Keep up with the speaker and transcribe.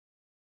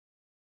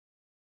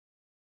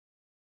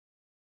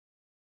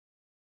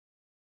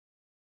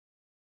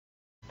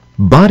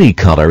Body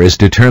color is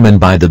determined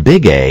by the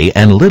big A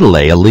and little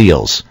a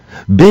alleles.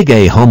 Big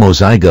A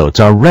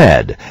homozygotes are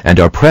red and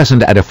are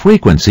present at a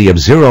frequency of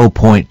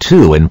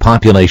 0.2 in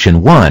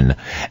population 1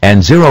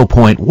 and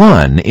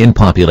 0.1 in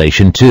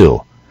population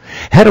 2.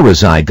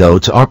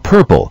 Heterozygotes are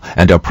purple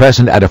and are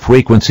present at a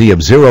frequency of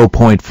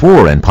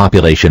 0.4 in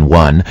population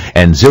 1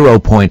 and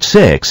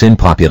 0.6 in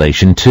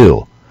population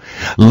 2.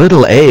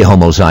 Little a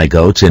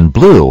homozygotes in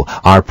blue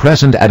are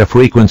present at a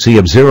frequency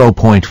of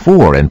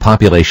 0.4 in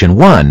population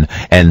 1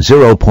 and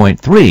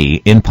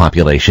 0.3 in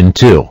population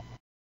 2.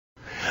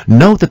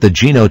 Note that the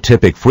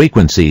genotypic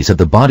frequencies of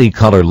the body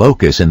color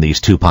locus in these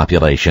two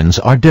populations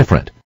are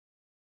different.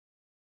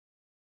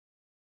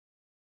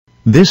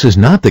 This is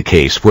not the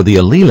case for the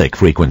allelic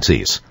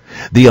frequencies.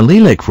 The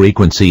allelic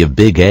frequency of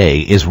big A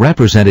is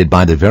represented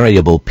by the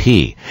variable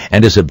P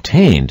and is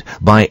obtained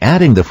by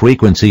adding the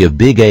frequency of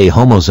big A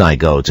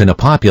homozygotes in a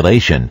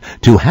population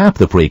to half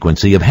the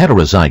frequency of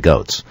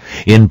heterozygotes.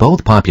 In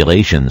both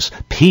populations,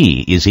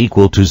 P is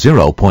equal to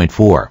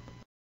 0.4.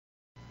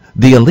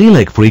 The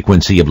allelic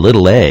frequency of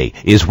little a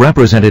is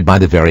represented by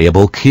the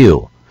variable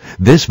Q.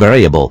 This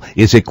variable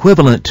is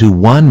equivalent to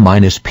 1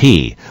 minus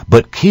P,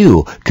 but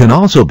Q can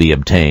also be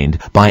obtained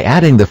by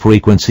adding the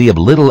frequency of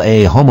little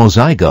a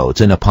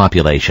homozygotes in a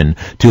population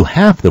to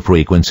half the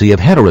frequency of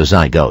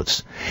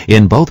heterozygotes.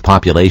 In both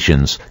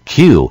populations,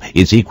 Q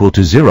is equal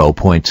to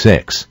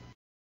 0.6.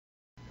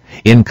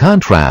 In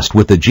contrast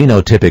with the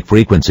genotypic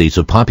frequencies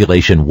of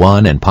population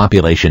 1 and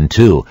population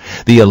 2,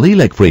 the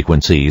allelic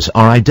frequencies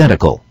are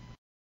identical.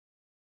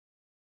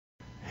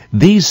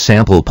 These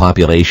sample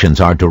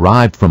populations are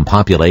derived from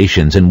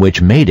populations in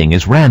which mating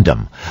is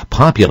random,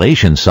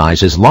 population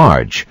size is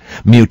large,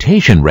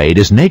 mutation rate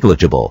is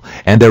negligible,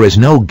 and there is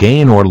no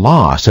gain or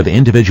loss of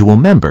individual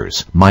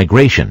members,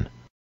 migration.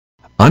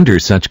 Under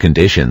such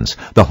conditions,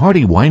 the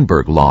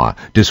Hardy-Weinberg law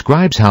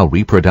describes how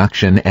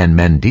reproduction and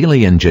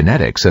Mendelian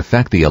genetics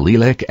affect the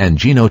allelic and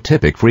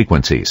genotypic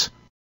frequencies.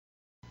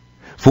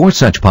 For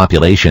such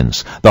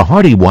populations, the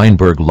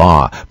Hardy-Weinberg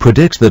law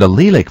predicts that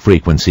allelic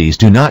frequencies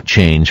do not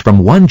change from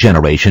one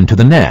generation to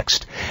the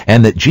next,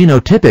 and that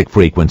genotypic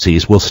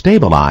frequencies will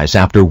stabilize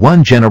after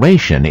one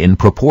generation in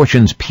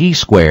proportions p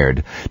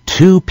squared,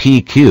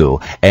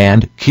 2pq,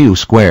 and q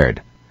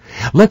squared.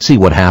 Let's see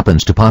what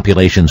happens to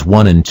populations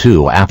 1 and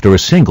 2 after a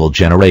single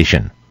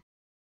generation.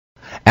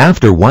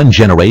 After one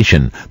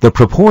generation, the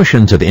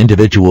proportions of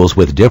individuals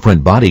with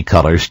different body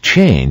colors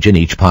change in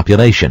each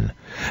population.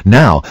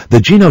 Now, the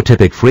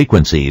genotypic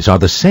frequencies are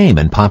the same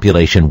in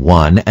population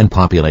 1 and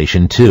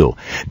population 2,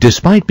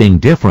 despite being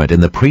different in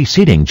the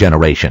preceding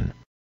generation.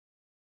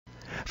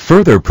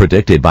 Further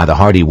predicted by the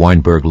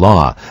Hardy-Weinberg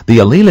law, the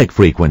allelic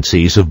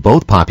frequencies of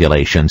both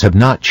populations have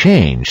not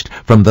changed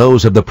from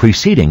those of the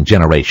preceding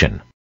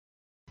generation.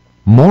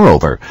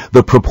 Moreover,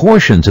 the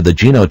proportions of the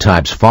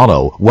genotypes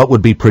follow what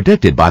would be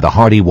predicted by the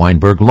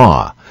Hardy-Weinberg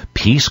law,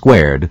 p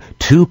squared,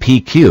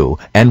 2pq,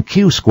 and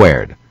q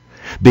squared.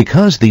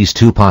 Because these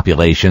two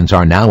populations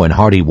are now in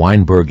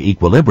Hardy-Weinberg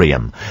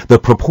equilibrium, the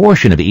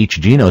proportion of each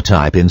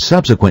genotype in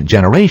subsequent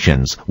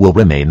generations will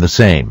remain the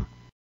same.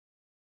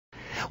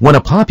 When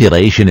a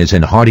population is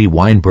in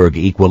Hardy-Weinberg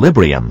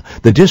equilibrium,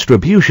 the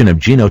distribution of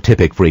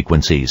genotypic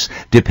frequencies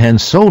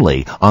depends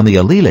solely on the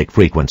allelic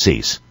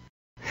frequencies.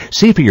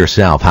 See for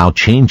yourself how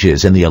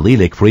changes in the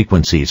allelic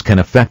frequencies can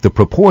affect the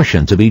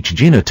proportions of each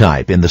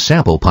genotype in the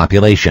sample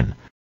population.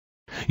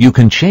 You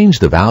can change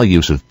the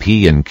values of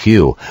P and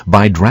Q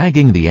by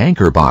dragging the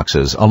anchor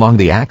boxes along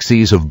the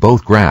axes of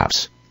both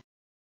graphs.